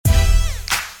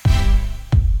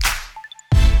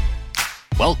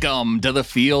Welcome to the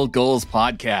Field Gulls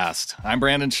Podcast. I'm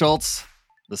Brandon Schultz.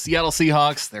 The Seattle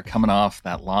Seahawks, they're coming off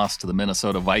that loss to the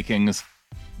Minnesota Vikings.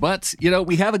 But,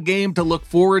 we have a game to look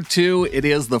forward to. It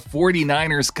is the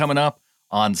 49ers coming up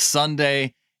on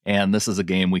Sunday, and this is a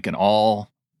game we can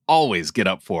all always get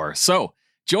up for. So,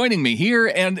 joining me here,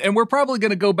 and we're probably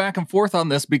going to go back and forth on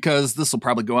this because this will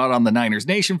probably go out on the Niners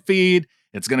Nation feed.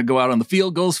 It's going to go out on the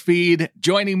Field Gulls feed.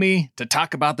 Joining me to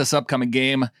talk about this upcoming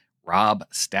game, Rob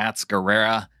Stats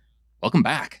Guerrera. Welcome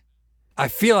back. I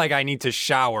feel like I need to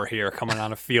shower here coming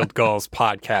on a Field Gulls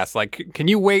podcast. Like, can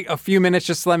you wait a few minutes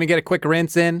just to let me get a quick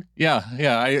rinse in? Yeah.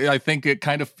 I think it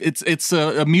kind of, it's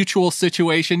a mutual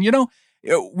situation.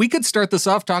 We could start this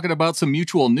off talking about some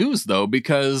mutual news, though,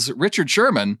 because Richard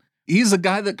Sherman, he's a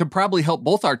guy that could probably help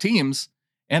both our teams.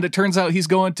 And it turns out he's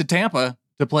going to Tampa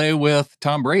to play with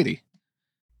Tom Brady.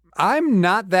 I'm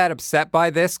not that upset by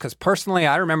this because personally,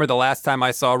 I remember the last time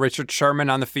I saw Richard Sherman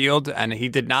on the field and he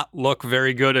did not look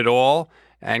very good at all.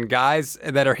 And guys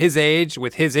that are his age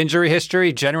with his injury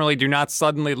history generally do not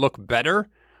suddenly look better.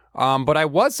 But I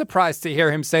was surprised to hear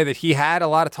him say that he had a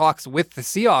lot of talks with the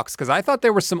Seahawks because I thought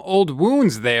there were some old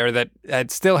wounds there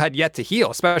that still had yet to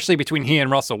heal, especially between he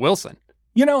and Russell Wilson.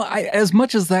 As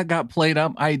much as that got played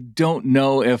up, I don't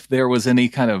know if there was any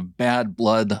kind of bad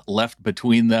blood left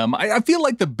between them. I feel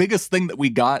like the biggest thing that we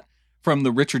got from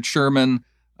the Richard Sherman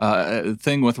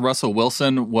thing with Russell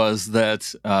Wilson was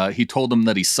that he told him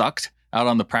that he sucked out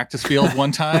on the practice field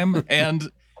one time. And,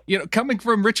 coming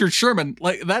from Richard Sherman,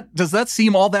 like that, does that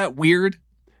seem all that weird?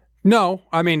 No,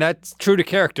 I mean, that's true to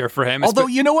character for him. Although,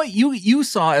 you know what? You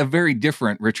saw a very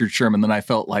different Richard Sherman than I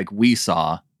felt like we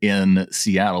saw in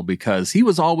Seattle, because he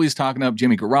was always talking up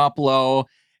Jimmy Garoppolo,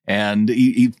 and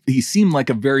he seemed like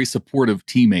a very supportive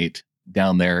teammate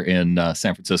down there in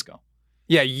San Francisco.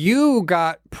 Yeah, you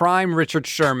got prime Richard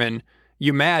Sherman,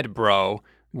 you mad bro.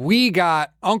 We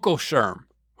got Uncle Sherm,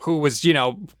 who was,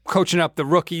 coaching up the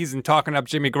rookies and talking up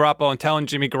Jimmy Garoppolo and telling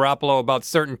Jimmy Garoppolo about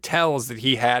certain tells that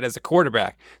he had as a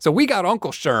quarterback. So we got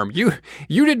Uncle Sherm.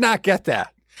 You did not get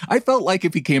that. I felt like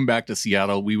if he came back to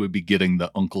Seattle, we would be getting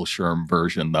the Uncle Sherm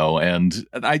version, though. And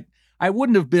I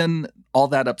wouldn't have been all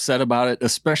that upset about it,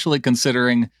 especially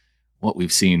considering what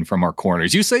we've seen from our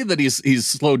corners. You say that he's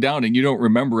slowed down and you don't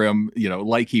remember him,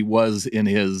 like he was in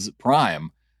his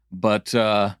prime. But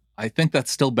I think that's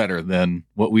still better than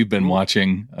what we've been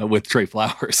watching with Trey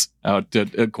Flowers out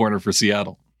at corner for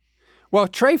Seattle. Well,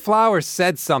 Trey Flowers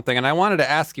said something, and I wanted to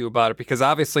ask you about it because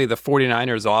obviously the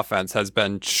 49ers offense has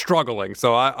been struggling.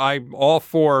 So I'm all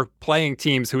for playing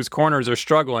teams whose corners are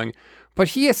struggling. But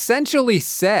he essentially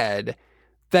said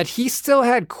that he still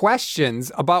had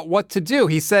questions about what to do.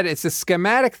 He said, it's a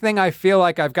schematic thing. I feel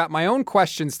like I've got my own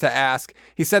questions to ask.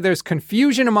 He said there's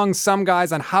confusion among some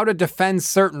guys on how to defend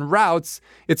certain routes.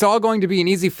 It's all going to be an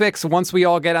easy fix once we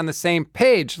all get on the same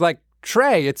page. Like,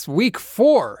 Trey, it's week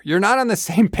 4. You're not on the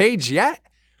same page yet?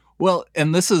 Well,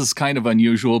 and this is kind of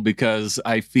unusual because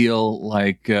I feel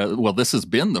like, this has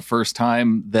been the first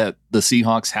time that the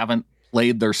Seahawks haven't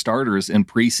played their starters in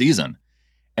preseason.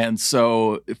 And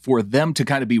so for them to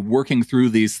kind of be working through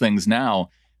these things now,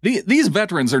 these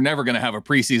veterans are never going to have a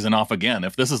preseason off again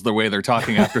if this is the way they're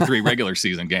talking after 3 regular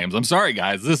season games. I'm sorry,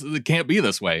 guys. It can't be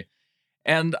this way.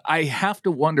 And I have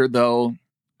to wonder, though,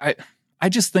 I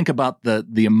just think about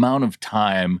the amount of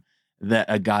time that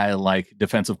a guy like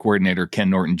defensive coordinator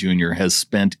Ken Norton Jr. has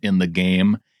spent in the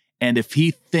game. And if he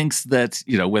thinks that,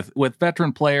 with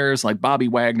veteran players like Bobby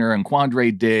Wagner and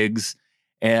Quandre Diggs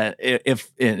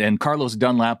and Carlos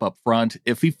Dunlap up front,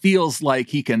 if he feels like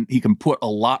he can put a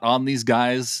lot on these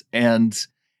guys, and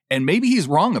maybe he's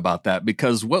wrong about that,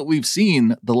 because what we've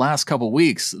seen the last couple of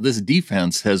weeks, this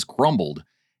defense has crumbled,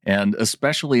 and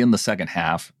especially in the second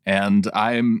half. And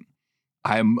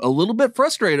I'm a little bit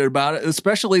frustrated about it,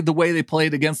 especially the way they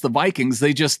played against the Vikings.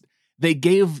 They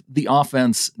gave the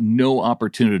offense no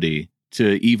opportunity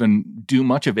to even do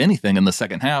much of anything in the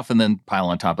second half. And then pile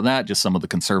on top of that, just some of the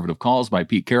conservative calls by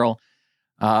Pete Carroll.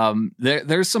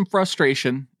 There's some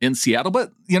frustration in Seattle,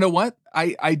 but you know what?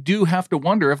 I do have to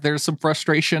wonder if there's some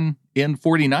frustration in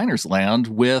 49ers land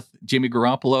with Jimmy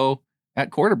Garoppolo at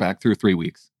quarterback through 3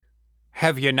 weeks.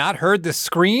 Have you not heard the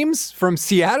screams from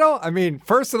Seattle? I mean,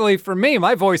 personally, for me,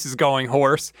 my voice is going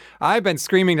hoarse. I've been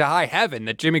screaming to high heaven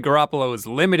that Jimmy Garoppolo is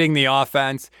limiting the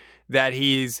offense, that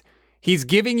he's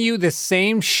giving you the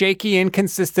same shaky,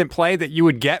 inconsistent play that you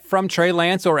would get from Trey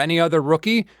Lance or any other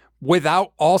rookie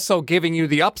without also giving you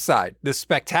the upside, the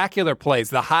spectacular plays,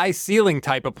 the high ceiling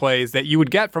type of plays that you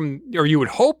would get from, or you would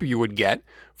hope you would get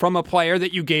from a player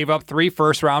that you gave up 3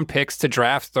 first-round picks to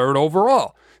draft 3rd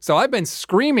overall. So I've been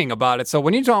screaming about it. So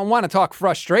when you don't want to talk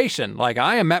frustration, like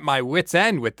I am at my wit's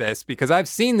end with this because I've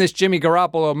seen this Jimmy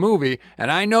Garoppolo movie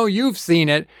and I know you've seen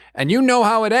it and you know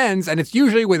how it ends. And it's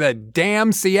usually with a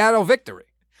damn Seattle victory.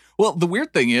 Well, the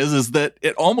weird thing is that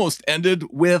it almost ended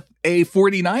with a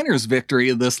 49ers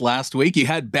victory this last week. You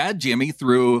had bad Jimmy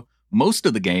through most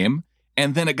of the game,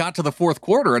 and then it got to the fourth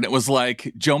quarter, and it was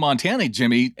like Joe Montana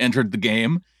Jimmy entered the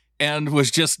game and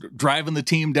was just driving the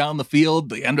team down the field.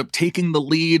 They end up taking the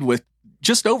lead with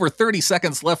just over 30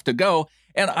 seconds left to go.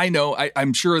 And I know,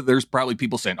 I'm sure there's probably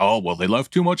people saying, oh, well, they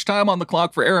left too much time on the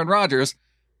clock for Aaron Rodgers.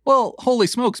 Well, holy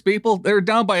smokes, people, they're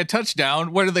down by a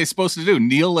touchdown. What are they supposed to do?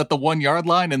 Kneel at the 1 yard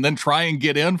line and then try and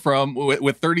get in from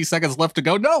with 30 seconds left to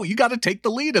go? No, you got to take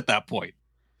the lead at that point.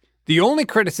 The only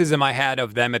criticism I had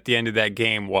of them at the end of that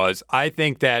game was I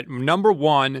think that, number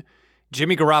one,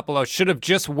 Jimmy Garoppolo should have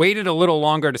just waited a little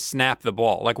longer to snap the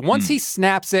ball. Like, once he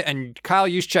snaps it and Kyle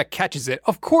Juszczyk catches it,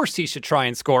 of course he should try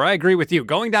and score. I agree with you.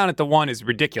 Going down at the 1 is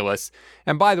ridiculous.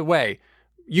 And by the way,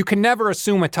 you can never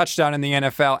assume a touchdown in the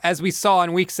NFL. As we saw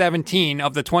in Week 17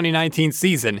 of the 2019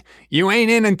 season, you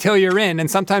ain't in until you're in,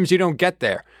 and sometimes you don't get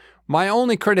there. My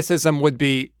only criticism would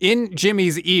be, in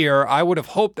Jimmy's ear, I would have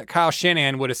hoped that Kyle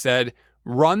Shanahan would have said,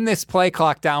 run this play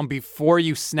clock down before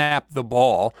you snap the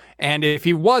ball. And if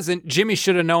he wasn't, Jimmy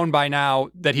should have known by now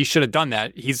that he should have done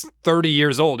that. He's 30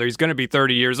 years old, or he's going to be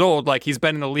 30 years old. Like, he's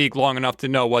been in the league long enough to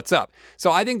know what's up.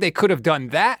 So I think they could have done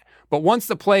that. But once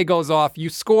the play goes off, you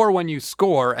score when you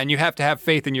score, and you have to have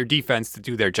faith in your defense to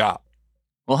do their job.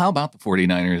 Well, how about the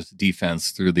 49ers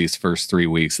defense through these first 3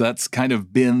 weeks? That's kind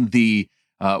of been the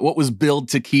what was billed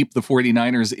to keep the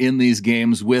 49ers in these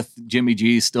games with Jimmy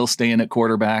G still staying at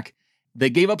quarterback. They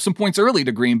gave up some points early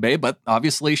to Green Bay, but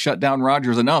obviously shut down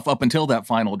Rodgers enough up until that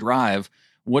final drive.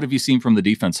 What have you seen from the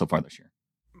defense so far this year?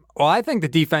 Well, I think the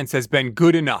defense has been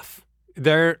good enough.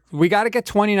 We got to get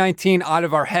 2019 out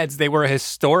of our heads. They were a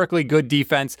historically good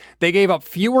defense. They gave up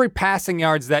fewer passing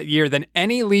yards that year than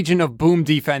any Legion of Boom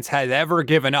defense had ever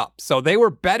given up. So they were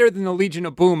better than the Legion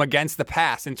of Boom against the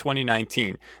pass in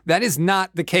 2019. That is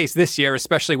not the case this year,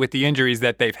 especially with the injuries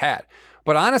that they've had.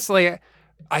 But honestly,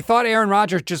 I thought Aaron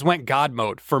Rodgers just went God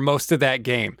mode for most of that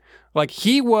game. Like,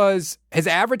 his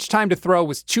average time to throw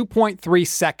was 2.3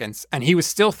 seconds, and he was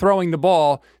still throwing the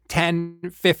ball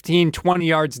 10, 15, 20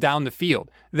 yards down the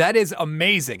field. That is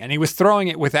amazing. And he was throwing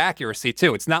it with accuracy,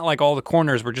 too. It's not like all the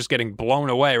corners were just getting blown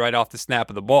away right off the snap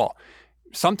of the ball.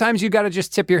 Sometimes you got to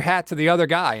just tip your hat to the other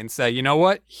guy and say, you know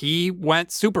what? He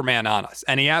went Superman on us,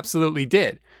 and he absolutely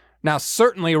did. Now,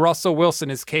 certainly Russell Wilson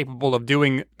is capable of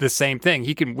doing the same thing.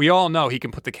 We all know he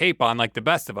can put the cape on like the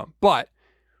best of them. But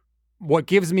what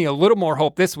gives me a little more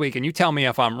hope this week, and you tell me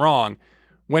if I'm wrong,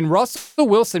 when Russell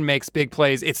Wilson makes big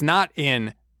plays, it's not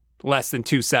in less than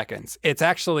 2 seconds. It's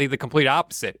actually the complete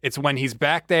opposite. It's when he's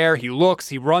back there, he looks,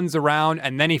 he runs around,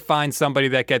 and then he finds somebody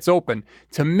that gets open.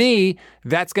 To me,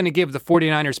 that's going to give the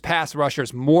 49ers pass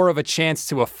rushers more of a chance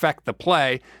to affect the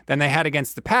play than they had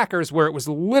against the Packers, where it was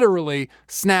literally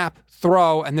snap,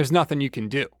 throw, and there's nothing you can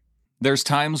do. There's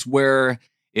times where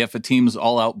if a team's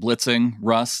all out blitzing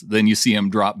Russ, then you see him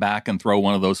drop back and throw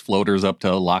one of those floaters up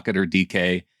to Lockett or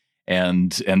DK,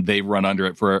 and they run under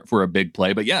it for a big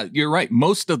play. But yeah, you're right.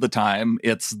 Most of the time,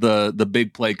 it's the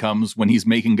big play comes when he's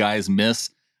making guys miss.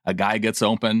 A guy gets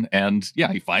open, and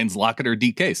yeah, he finds Lockett or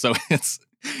DK. So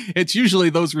it's usually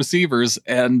those receivers.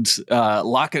 And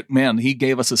Lockett, man, he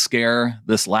gave us a scare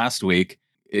this last week.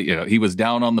 He was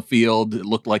down on the field. It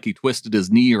looked like he twisted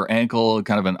his knee or ankle,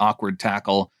 kind of an awkward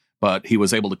tackle. But he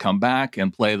was able to come back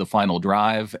and play the final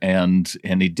drive, and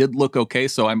he did look okay.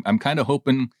 So I'm kind of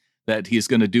hoping that he's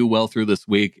going to do well through this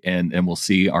week, and we'll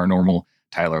see our normal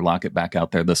Tyler Lockett back out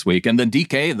there this week. And then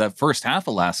DK, the first half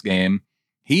of last game,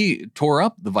 he tore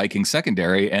up the Vikings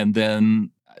secondary, and then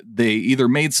they either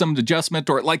made some adjustment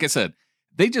or, like I said,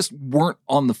 they just weren't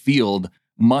on the field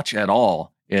much at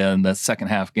all in the second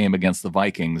half game against the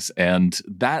Vikings. And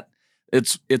that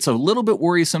it's a little bit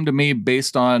worrisome to me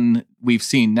based on we've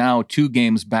seen now 2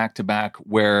 games back to back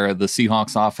where the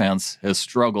Seahawks offense has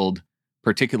struggled,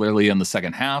 particularly in the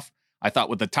second half. I thought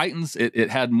with the Titans, it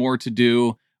had more to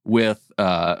do with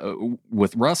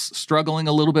Russ struggling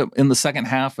a little bit in the second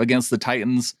half against the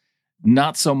Titans.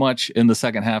 Not so much in the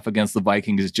second half against the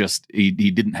Vikings. It's just he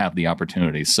didn't have the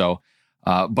opportunity. So,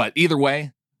 but either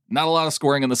way, not a lot of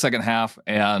scoring in the second half,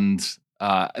 and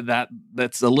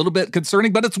that's a little bit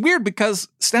concerning. But it's weird because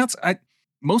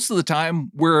most of the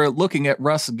time we're looking at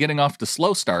Russ getting off to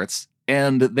slow starts,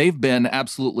 and they've been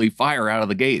absolutely fire out of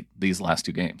the gate these last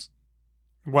 2 games.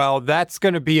 Well, that's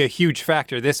going to be a huge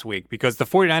factor this week because the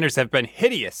 49ers have been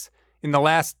hideous in the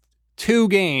last 2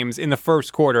 games in the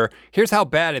first quarter. Here's how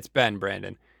bad it's been,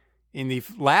 Brandon. in the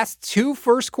last two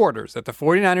first quarters that the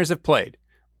 49ers have played,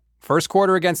 first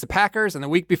quarter against the Packers and the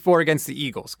week before against the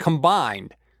Eagles,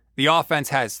 combined, the offense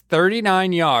has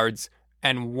 39 yards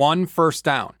and 1 first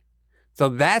down. So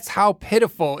that's how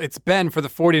pitiful it's been for the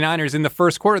 49ers in the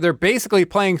first quarter. They're basically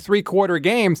playing 3-quarter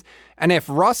games. And if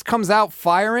Russ comes out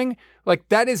firing, like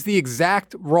that is the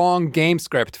exact wrong game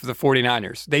script for the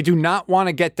 49ers. They do not want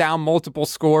to get down multiple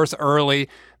scores early.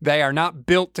 They are not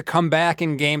built to come back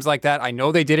in games like that. I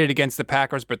know they did it against the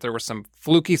Packers, but there were some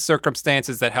fluky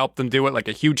circumstances that helped them do it, like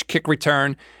a huge kick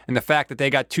return and the fact that they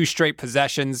got 2 straight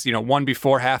possessions, one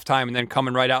before halftime and then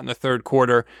coming right out in the third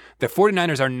quarter. The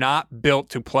 49ers are not built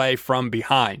to play from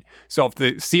behind. So if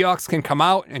the Seahawks can come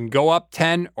out and go up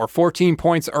 10 or 14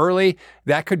 points early,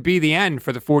 that could be the end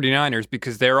for the 49ers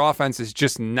because their offense is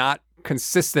just not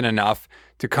consistent enough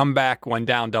to come back when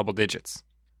down double digits.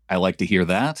 I like to hear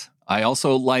that. I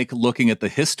also like looking at the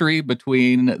history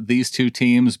between these two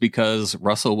teams because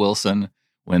Russell Wilson,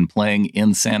 when playing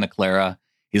in Santa Clara,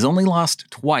 he's only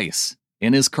lost twice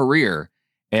in his career.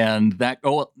 And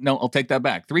I'll take that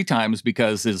back. 3 times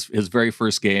because his very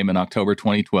first game in October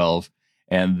 2012,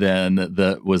 and then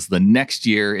was the next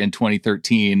year in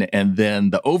 2013, and then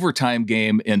the overtime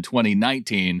game in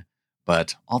 2019.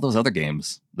 But all those other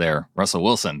games there, Russell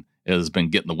Wilson has been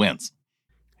getting the wins.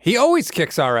 He always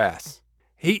kicks our ass.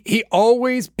 He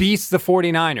always beats the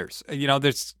 49ers.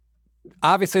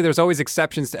 There's always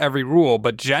exceptions to every rule,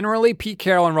 but generally Pete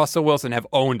Carroll and Russell Wilson have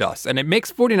owned us. And it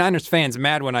makes 49ers fans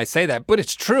mad when I say that, but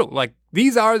it's true. Like,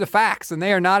 these are the facts and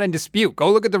they are not in dispute.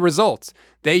 Go look at the results.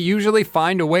 They usually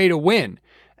find a way to win.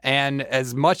 And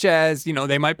as much as,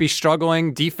 they might be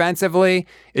struggling defensively,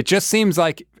 it just seems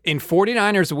like in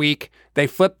 49ers week, they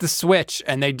flip the switch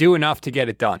and they do enough to get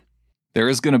it done. There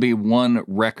is going to be one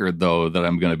record, though, that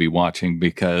I'm going to be watching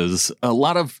because a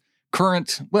lot of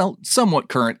somewhat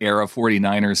current era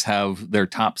 49ers have their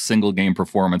top single game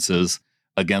performances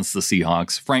against the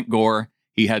Seahawks. Frank Gore,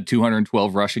 he had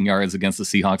 212 rushing yards against the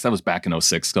Seahawks. That was back in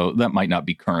 2006, so that might not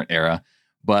be current era.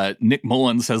 But Nick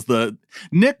Mullins leads the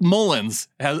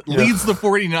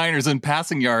 49ers in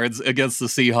passing yards against the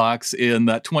Seahawks in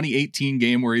that 2018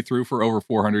 game where he threw for over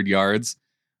 400 yards.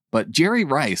 But Jerry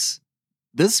Rice,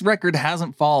 this record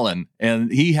hasn't fallen,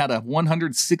 and he had a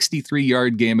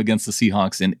 163-yard game against the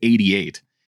Seahawks in 88.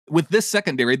 With this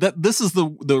secondary, this is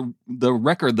the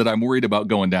record that I'm worried about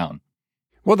going down.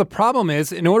 Well, the problem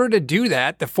is, in order to do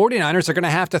that, the 49ers are going to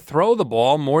have to throw the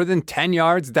ball more than 10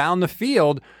 yards down the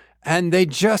field, and they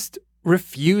just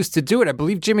refuse to do it. I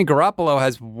believe Jimmy Garoppolo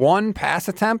has 1 pass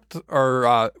attempt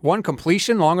or 1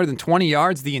 completion longer than 20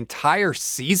 yards the entire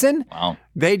season. Wow.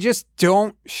 They just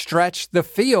don't stretch the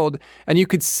field, and you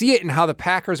could see it in how the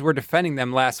Packers were defending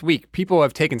them last week. People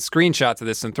have taken screenshots of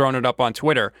this and thrown it up on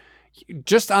Twitter.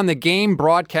 Just on the game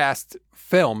broadcast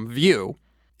film view,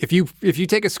 if you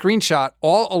take a screenshot,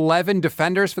 all 11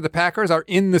 defenders for the Packers are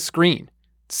in the screen.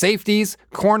 Safeties,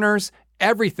 corners,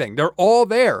 everything. They're all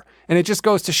there. And it just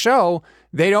goes to show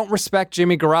they don't respect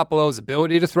Jimmy Garoppolo's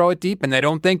ability to throw it deep, and they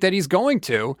don't think that he's going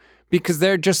to because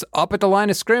they're just up at the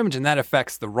line of scrimmage, and that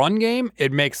affects the run game.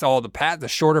 It makes all the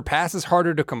shorter passes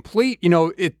harder to complete.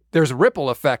 There's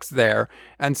ripple effects there.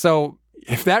 And so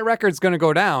if that record's going to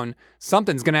go down,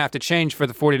 something's going to have to change for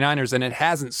the 49ers, and it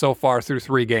hasn't so far through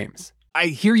 3 games. I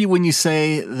hear you when you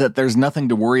say that there's nothing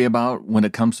to worry about when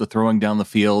it comes to throwing down the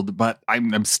field, but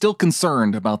I'm still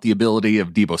concerned about the ability of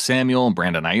Deebo Samuel and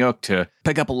Brandon Ayuk to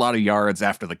pick up a lot of yards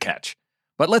after the catch.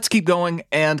 But let's keep going,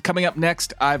 and coming up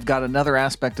next, I've got another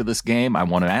aspect of this game I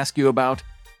want to ask you about,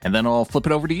 and then I'll flip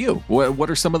it over to you. What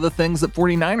are some of the things that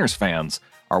 49ers fans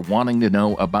are wanting to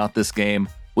know about this game?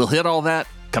 We'll hit all that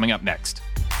coming up next.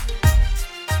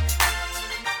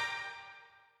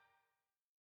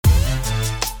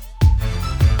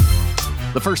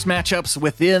 The first matchups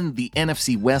within the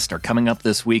NFC West are coming up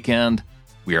this weekend.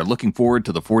 We are looking forward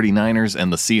to the 49ers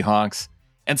and the Seahawks.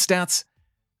 And stats,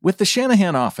 with the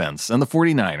Shanahan offense and the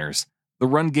 49ers, the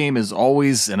run game is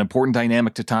always an important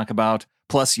dynamic to talk about.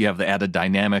 Plus, you have the added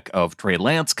dynamic of Trey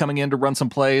Lance coming in to run some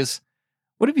plays.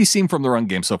 What have you seen from the run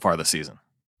game so far this season?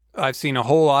 I've seen a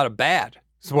whole lot of bad,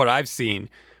 is what I've seen.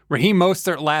 Raheem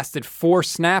Mostert lasted 4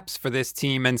 snaps for this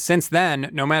team, and since then,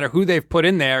 no matter who they've put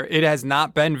in there, it has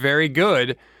not been very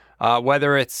good.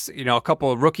 Whether it's a couple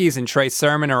of rookies in Trey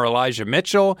Sermon or Elijah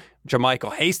Mitchell,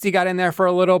 JaMychal Hasty got in there for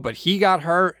a little, but he got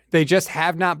hurt. They just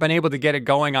have not been able to get it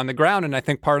going on the ground, and I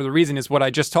think part of the reason is what I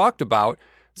just talked about.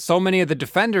 So many of the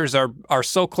defenders are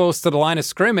so close to the line of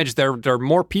scrimmage, there are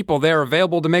more people there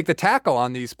available to make the tackle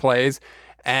on these plays.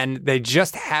 and they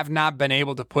just have not been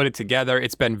able to put it together.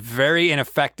 It's been very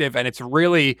ineffective, and it's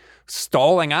really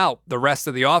stalling out the rest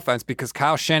of the offense because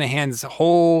Kyle Shanahan's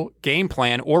whole game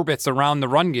plan orbits around the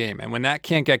run game. And when that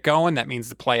can't get going, that means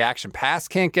the play action pass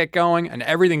can't get going, and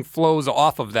everything flows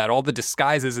off of that, all the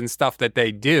disguises and stuff that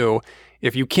they do.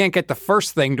 If you can't get the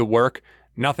first thing to work,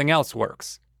 nothing else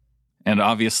works. And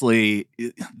obviously,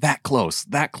 that close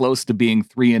to being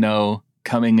 3-0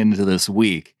 coming into this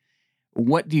week.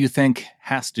 What do you think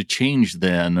has to change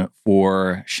then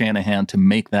for Shanahan to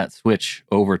make that switch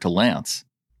over to Lance?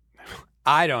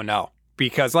 I don't know.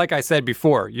 Because like I said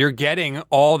before, you're getting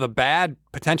all the bad,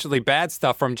 potentially bad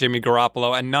stuff from Jimmy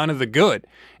Garoppolo and none of the good.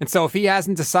 And so if he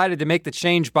hasn't decided to make the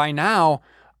change by now,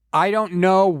 I don't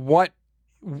know what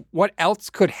else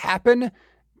could happen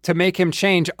to make him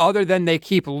change other than they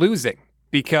keep losing.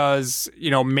 Because,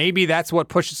 maybe that's what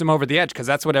pushes him over the edge, because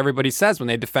that's what everybody says when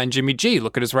they defend Jimmy G.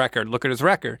 Look at his record.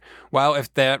 Well,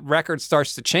 if that record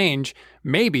starts to change,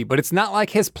 maybe, but it's not like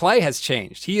his play has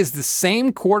changed. He is the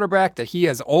same quarterback that he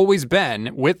has always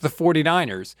been with the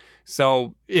 49ers.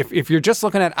 So if you're just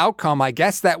looking at outcome, I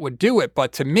guess that would do it.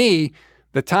 But to me,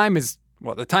 the time is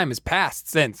passed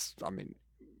since. I mean,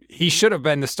 he should have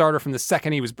been the starter from the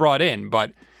second he was brought in,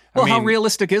 but... How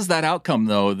realistic is that outcome,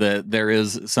 though, that there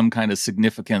is some kind of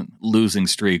significant losing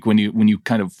streak when you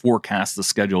kind of forecast the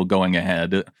schedule going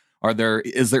ahead?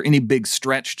 Is there any big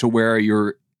stretch to where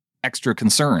you're extra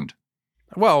concerned?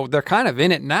 Well, they're kind of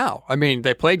in it now. I mean,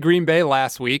 they played Green Bay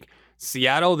last week,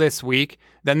 Seattle this week,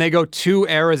 then they go to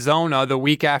Arizona the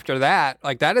week after that.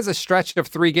 Like, that is a stretch of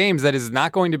 3 games that is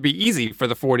not going to be easy for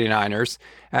the 49ers.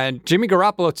 And Jimmy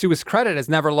Garoppolo, to his credit, has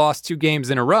never lost 2 games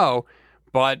in a row,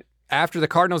 but after the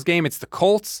Cardinals game, it's the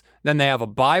Colts, then they have a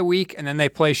bye week, and then they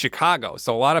play Chicago.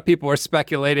 So a lot of people are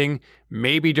speculating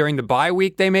maybe during the bye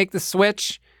week they make the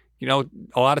switch. A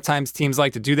lot of times teams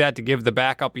like to do that to give the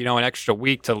backup, an extra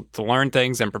week to learn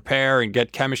things and prepare and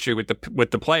get chemistry with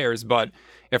the players. But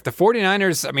if the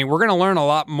 49ers, we're going to learn a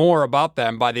lot more about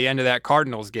them by the end of that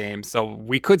Cardinals game. So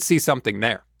we could see something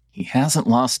there. He hasn't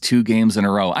lost 2 games in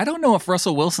a row. I don't know if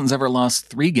Russell Wilson's ever lost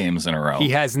 3 games in a row. He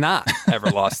has not ever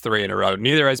lost 3 in a row.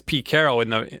 Neither has Pete Carroll,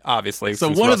 obviously. So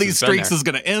one of these streaks is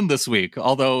going to end this week.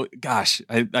 Although, gosh,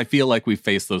 I feel like we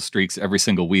face those streaks every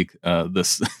single week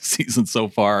this season so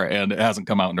far, and it hasn't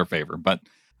come out in our favor. But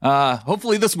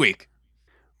hopefully this week.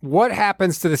 What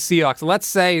happens to the Seahawks? Let's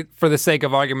say, for the sake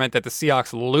of argument, that the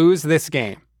Seahawks lose this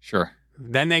game. Sure.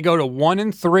 Then they go to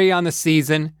 1-3 on the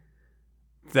season.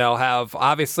 They'll have,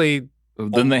 obviously,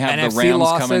 then they have NFC the Rams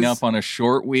losses. coming up on a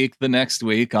short week the next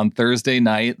week on Thursday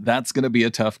night. That's going to be a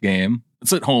tough game.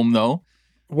 It's at home, though.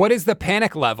 What is the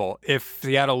panic level if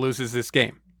Seattle loses this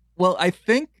game? Well, I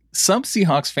think some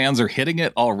Seahawks fans are hitting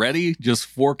it already, just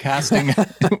forecasting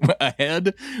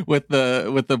ahead with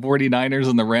the 49ers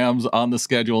and the Rams on the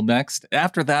schedule next.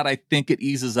 After that, I think it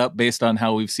eases up based on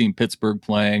how we've seen Pittsburgh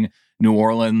playing, New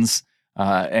Orleans,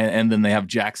 and then they have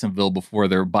Jacksonville before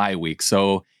their bye week.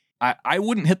 So I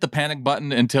wouldn't hit the panic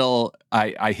button until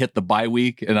I hit the bye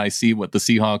week and I see what the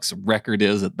Seahawks record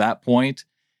is at that point.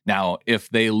 Now, if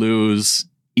they lose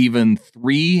even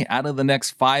 3 out of the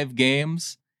next 5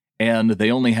 games and they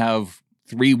only have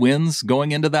 3 wins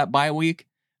going into that bye week,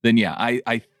 then yeah,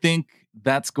 I think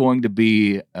that's going to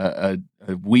be a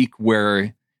week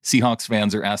where Seahawks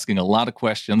fans are asking a lot of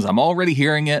questions. I'm already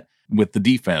hearing it with the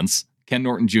defense. Ken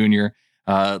Norton Jr.,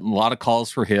 a lot of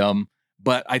calls for him,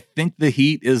 but I think the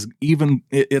heat is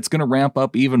it's going to ramp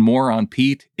up even more on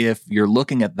Pete if you're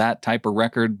looking at that type of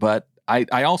record. But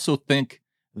I also think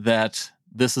that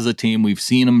this is a team, we've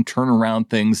seen them turn around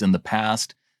things in the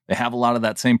past. They have a lot of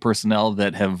that same personnel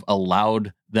that have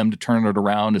allowed them to turn it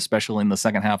around, especially in the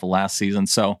second half of last season.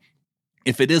 So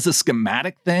if it is a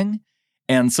schematic thing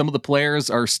and some of the players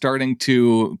are starting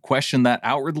to question that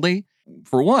outwardly,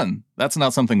 for one, that's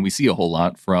not something we see a whole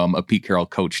lot from a Pete Carroll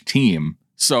coach team.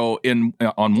 So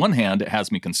on one hand, it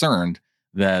has me concerned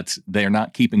that they're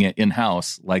not keeping it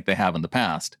in-house like they have in the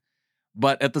past.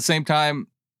 But at the same time,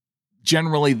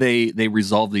 generally they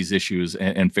resolve these issues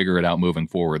and figure it out moving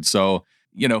forward. So,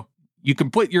 you can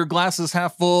put your glasses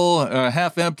half full,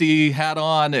 half empty hat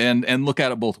on and look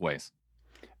at it both ways.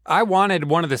 I wanted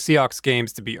one of the Seahawks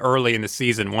games to be early in the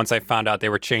season once I found out they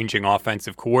were changing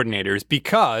offensive coordinators,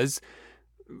 because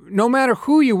no matter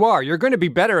who you are, you're going to be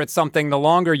better at something the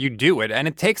longer you do it. And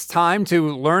it takes time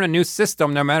to learn a new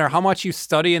system, no matter how much you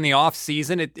study in the off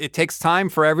season. It takes time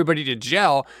for everybody to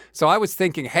gel. So I was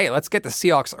thinking, hey, let's get the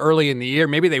Seahawks early in the year.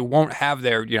 Maybe they won't have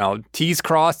their, T's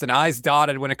crossed and I's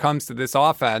dotted when it comes to this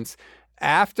offense.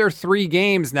 After 3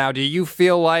 games now, do you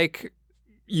feel like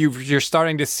you're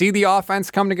starting to see the offense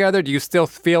come together? Do you still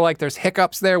feel like there's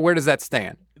hiccups there? Where does that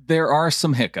stand? There are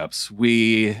some hiccups.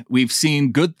 We've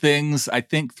seen good things, I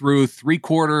think, through 3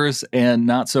 quarters, and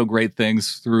not so great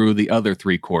things through the other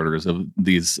 3 quarters of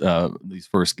these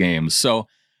first games. So,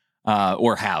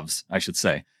 or halves, I should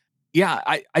say. Yeah,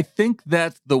 I think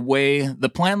that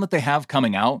the plan that they have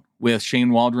coming out with Shane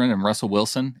Waldron and Russell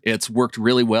Wilson, it's worked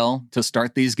really well to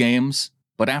start these games.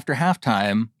 But after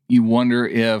halftime, you wonder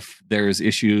if there's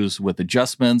issues with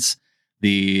adjustments.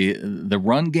 The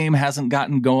run game hasn't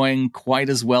gotten going quite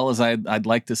as well as I'd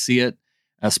like to see it,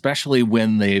 especially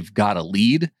when they've got a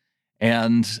lead.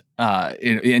 And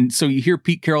so you hear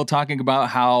Pete Carroll talking about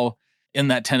how in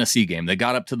that Tennessee game, they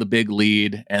got up to the big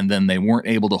lead and then they weren't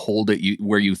able to hold it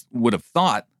where you would have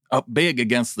thought up big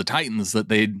against the Titans that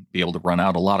they'd be able to run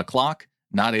out a lot of clock.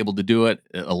 Not able to do it.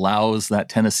 It allows that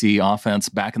Tennessee offense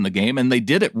back in the game, and they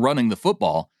did it running the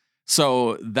football.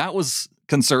 So that was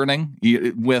concerning,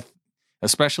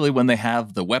 especially when they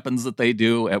have the weapons that they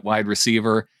do at wide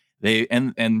receiver.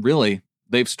 And really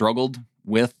they've struggled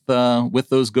with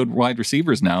those good wide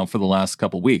receivers now for the last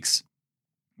couple weeks.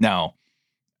 Now,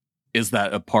 is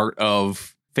that a part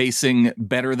of facing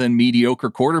better than mediocre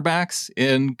quarterbacks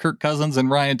in Kirk Cousins and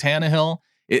Ryan Tannehill?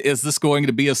 Is this going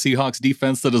to be a Seahawks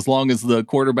defense that, as long as the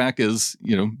quarterback is,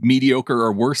 mediocre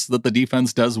or worse, that the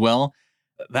defense does well?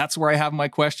 That's where I have my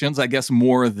questions, I guess,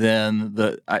 more than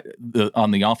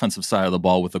on the offensive side of the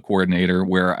ball with the coordinator,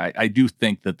 where I do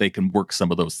think that they can work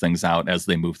some of those things out as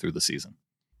they move through the season.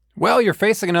 Well, you're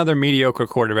facing another mediocre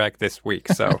quarterback this week,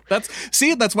 so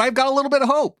that's why I've got a little bit of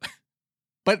hope.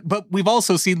 But we've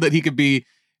also seen that he could be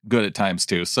good at times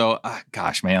too. So,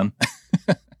 gosh, man.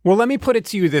 Well, let me put it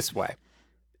to you this way.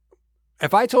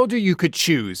 If I told you could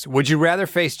choose, would you rather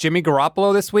face Jimmy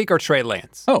Garoppolo this week or Trey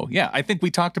Lance? Oh, yeah. I think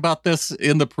we talked about this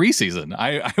in the preseason.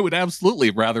 I would absolutely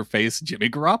rather face Jimmy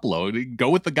Garoppolo. Go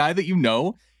with the guy that you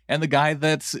know and the guy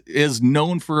that is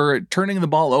known for turning the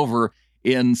ball over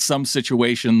in some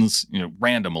situations,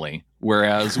 randomly.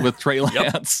 Whereas with Trey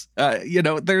Lance,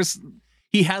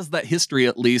 he has that history,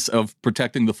 at least, of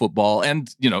protecting the football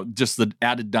and, just the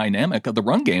added dynamic of the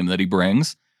run game that he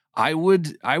brings. I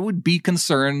would be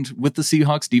concerned with the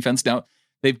Seahawks defense. Now,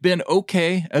 they've been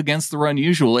okay against the run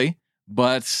usually,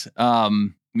 but,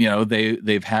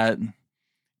 they've had,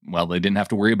 they didn't have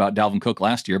to worry about Dalvin Cook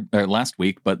last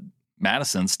week, but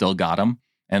Madison still got him.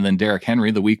 And then Derrick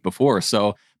Henry the week before.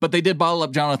 So, but they did bottle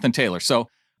up Jonathan Taylor. So,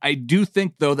 I do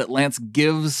think, though, that Lance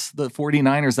gives the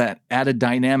 49ers that added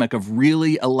dynamic of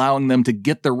really allowing them to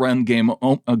get the run game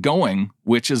going,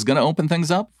 which is going to open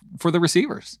things up for the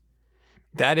receivers.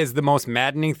 That is the most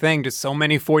maddening thing to so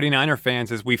many 49er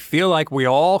fans, is we feel like we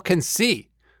all can see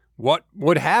what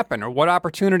would happen or what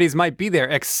opportunities might be there,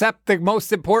 except the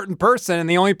most important person and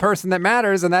the only person that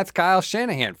matters, and that's Kyle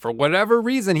Shanahan. For whatever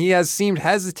reason, he has seemed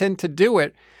hesitant to do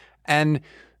it. And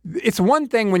it's one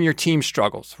thing when your team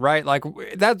struggles, right? Like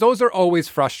those are always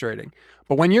frustrating.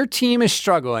 But when your team is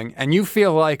struggling and you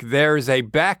feel like there's a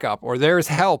backup or there's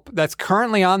help that's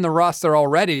currently on the roster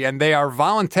already and they are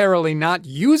voluntarily not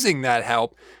using that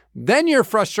help, then your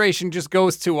frustration just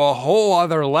goes to a whole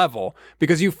other level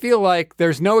because you feel like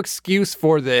there's no excuse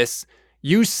for this.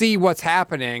 You see what's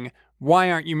happening.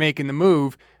 Why aren't you making the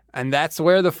move? And that's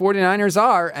where the 49ers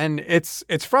are. And it's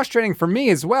frustrating for me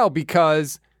as well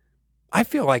because I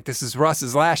feel like this is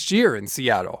Russ's last year in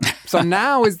Seattle. So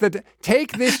now is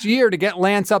take this year to get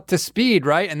Lance up to speed,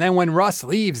 right? And then when Russ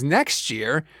leaves next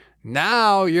year,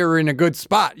 now you're in a good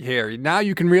spot here. Now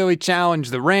you can really challenge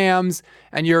the Rams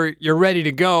and you're ready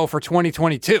to go for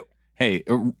 2022. Hey,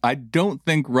 I don't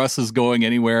think Russ is going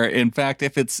anywhere. In fact,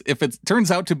 if it turns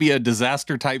out to be a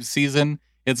disaster type season,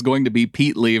 it's going to be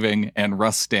Pete leaving and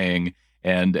Russ staying,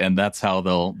 and that's how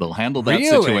they'll handle that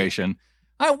situation.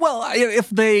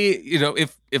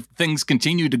 If things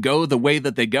continue to go the way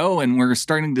that they go, and we're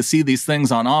starting to see these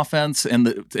things on offense,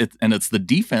 and it's the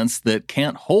defense that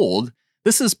can't hold.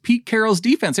 This is Pete Carroll's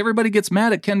defense. Everybody gets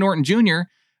mad at Ken Norton Jr.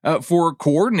 For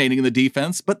coordinating the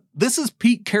defense, but this is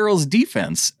Pete Carroll's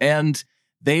defense, and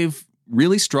they've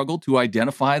really struggled to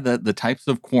identify the types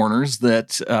of corners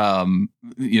that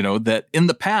that in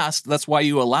the past. That's why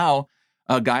you allow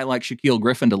a guy like Shaquille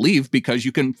Griffin to leave, because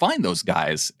you can find those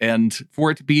guys. And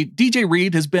for it to be, DJ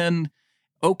Reed has been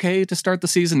okay to start the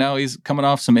season. Now he's coming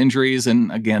off some injuries. And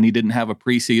again, he didn't have a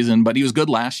preseason, but he was good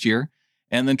last year.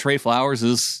 And then Trey Flowers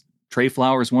is Trey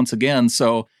Flowers once again.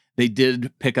 So they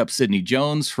did pick up Sidney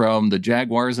Jones from the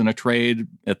Jaguars in a trade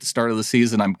at the start of the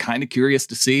season. I'm kind of curious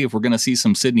to see if we're going to see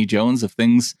some Sidney Jones if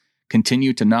things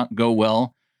continue to not go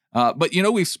well. But,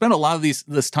 we've spent a lot of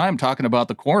this time talking about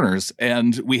the corners,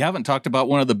 and we haven't talked about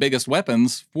one of the biggest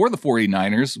weapons for the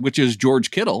 49ers, which is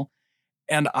George Kittle.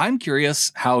 And I'm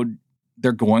curious how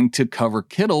they're going to cover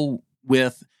Kittle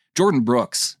with Jordan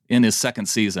Brooks in his second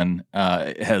season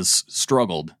has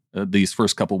struggled these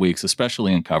first couple weeks,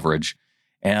 especially in coverage.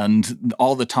 And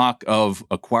all the talk of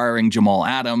acquiring Jamal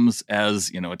Adams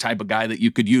as, a type of guy that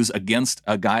you could use against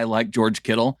a guy like George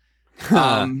Kittle.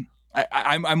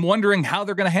 I'm wondering how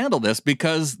they're going to handle this,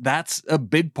 because that's a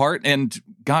big part. And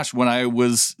gosh, when I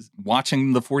was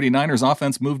watching the 49ers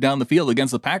offense move down the field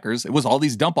against the Packers, it was all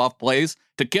these dump off plays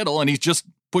to Kittle, and he's just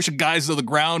pushing guys to the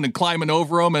ground and climbing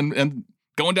over them and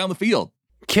going down the field.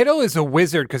 Kittle is a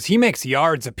wizard because he makes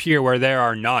yards appear where there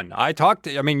are none.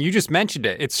 You just mentioned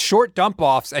it. It's short dump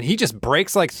offs, and he just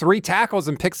breaks like 3 tackles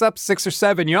and picks up 6 or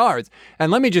 7 yards.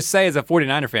 And let me just say, as a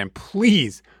 49er fan,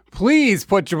 please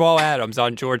put Jamal Adams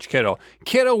on George Kittle.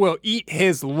 Kittle will eat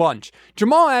his lunch.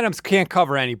 Jamal Adams can't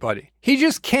cover anybody. He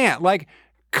just can't. Like,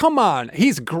 come on.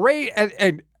 He's great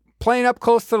at playing up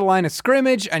close to the line of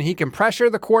scrimmage, and he can pressure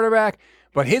the quarterback.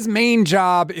 But his main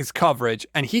job is coverage,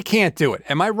 and he can't do it.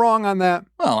 Am I wrong on that?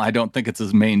 Well, I don't think it's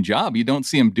his main job. You don't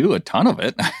see him do a ton of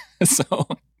it. So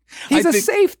he's a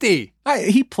safety.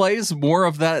 He plays more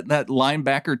of that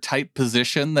linebacker type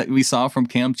position that we saw from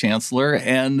Cam Chancellor,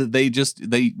 and they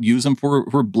use him for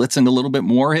blitzing a little bit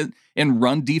more. In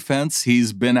run defense,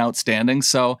 he's been outstanding.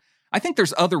 So I think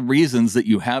there's other reasons that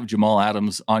you have Jamal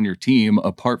Adams on your team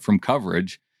apart from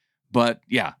coverage. But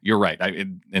yeah, you're right.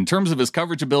 In terms of his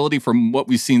coverage ability, from what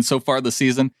we've seen so far this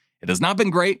season, it has not been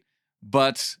great.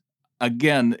 But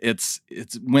again, it's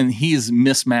when he's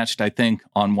mismatched, I think,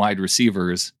 on wide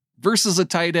receivers versus a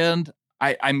tight end.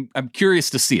 I'm curious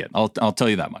to see it. I'll tell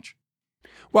you that much.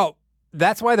 Well,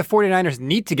 that's why the 49ers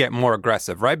need to get more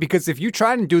aggressive, right? Because if you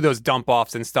try and do those dump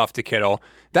offs and stuff to Kittle,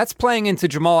 that's playing into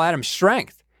Jamal Adams'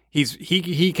 strength.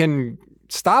 He can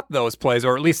stop those plays,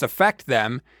 or at least affect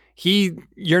them.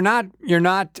 You're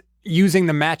not using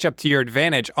the matchup to your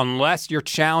advantage unless you're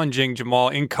challenging Jamal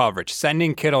in coverage,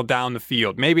 sending Kittle down the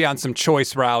field, maybe on some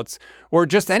choice routes or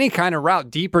just any kind of route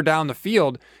deeper down the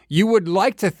field. You would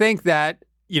like to think that,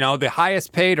 the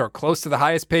highest paid or close to the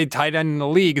highest paid tight end in the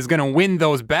league is going to win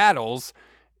those battles.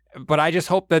 But I just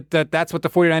hope that that's what the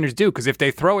 49ers do, because if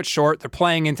they throw it short, they're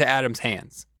playing into Adams'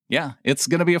 hands. Yeah, it's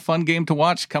going to be a fun game to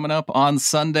watch coming up on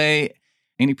Sunday.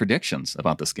 Any predictions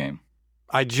about this game?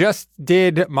 I just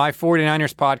did my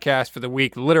 49ers podcast for the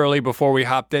week literally before we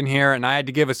hopped in here, and I had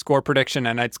to give a score prediction,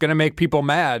 and it's going to make people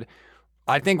mad.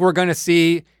 I think we're going to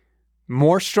see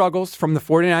more struggles from the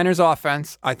 49ers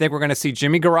offense. I think we're going to see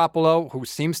Jimmy Garoppolo, who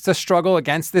seems to struggle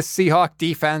against this Seahawk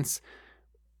defense.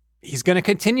 He's going to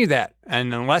continue that.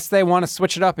 And unless they want to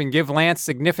switch it up and give Lance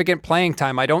significant playing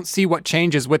time, I don't see what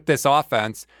changes with this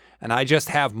offense. And I just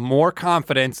have more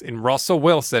confidence in Russell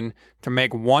Wilson to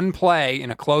make one play in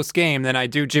a close game than I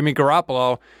do Jimmy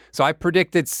Garoppolo. So I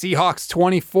predicted Seahawks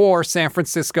 24, San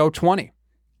Francisco 20.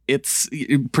 It's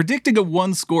predicting a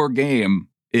one-score game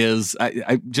is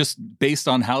I just based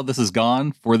on how this has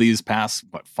gone for these past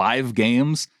 5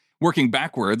 games, working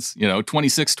backwards.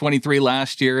 26-23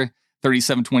 last year,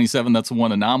 37-27. That's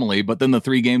one anomaly. But then the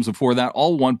 3 games before that,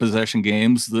 all one-possession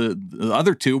games. The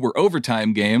other 2 were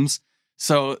overtime games.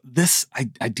 So this,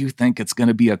 I do think it's going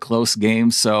to be a close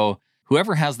game. So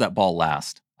whoever has that ball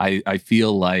last, I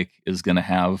feel like is going to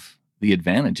have the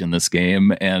advantage in this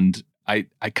game. And I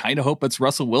kind of hope it's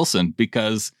Russell Wilson,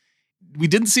 because we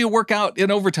didn't see it work out in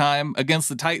overtime against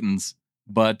the Titans.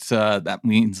 But that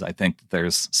means I think that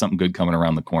there's something good coming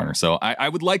around the corner. So I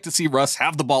would like to see Russ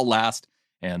have the ball last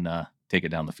and take it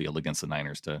down the field against the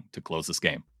Niners to close this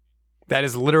game. That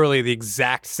is literally the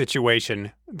exact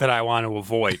situation that I want to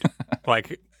avoid.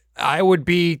 Like, I would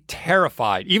be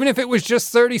terrified, even if it was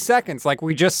just 30 seconds like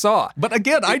we just saw. But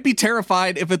again, I'd be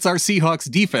terrified if it's our Seahawks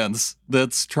defense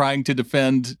that's trying to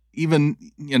defend even,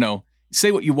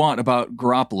 say what you want about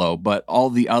Garoppolo, but all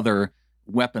the other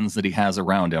weapons that he has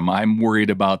around him. I'm worried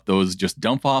about those just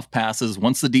dump off passes.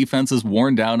 Once the defense is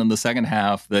worn down in the second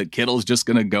half, that Kittle's just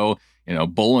going to go,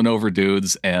 bowling over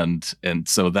dudes. And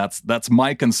so that's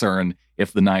my concern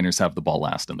if the Niners have the ball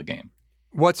last in the game.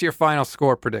 What's your final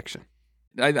score prediction?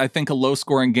 I think a low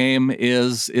scoring game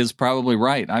is probably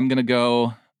right. I'm going to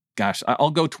go,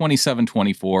 I'll go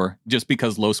 27-24 just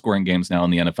because low scoring games now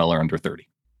in the NFL are under 30.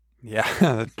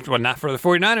 Yeah, well, not for the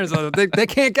 49ers. They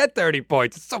can't get 30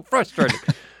 points. It's so frustrating.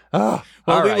 Well,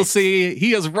 we will see.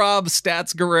 He is Rob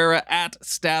Stats Guerrera at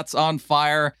Stats on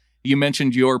Fire. You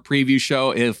mentioned your preview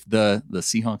show. If the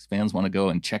Seahawks fans want to go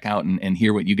and check out and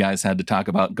hear what you guys had to talk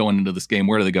about going into this game,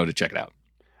 where do they go to check it out?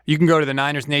 You can go to the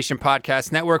Niners Nation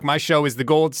Podcast Network. My show is the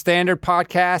Gold Standard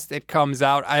Podcast. It comes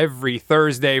out every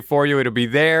Thursday for you. It'll be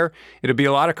there. It'll be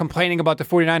a lot of complaining about the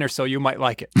 49ers, so you might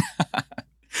like it.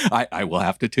 I will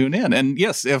have to tune in. And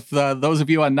yes, if those of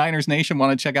you on Niners Nation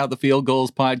want to check out the Field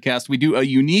Gulls podcast, we do a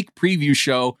unique preview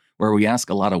show where we ask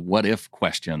a lot of what-if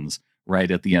questions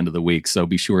right at the end of the week. So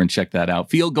be sure and check that out.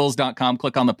 Fieldgulls.com,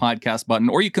 click on the podcast button,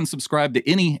 or you can subscribe to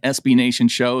any SB Nation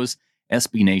shows,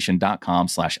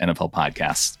 sbnation.com/NFL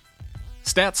podcasts.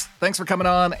 Stats, thanks for coming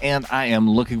on, and I am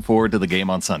looking forward to the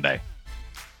game on Sunday.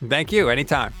 Thank you.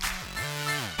 Anytime.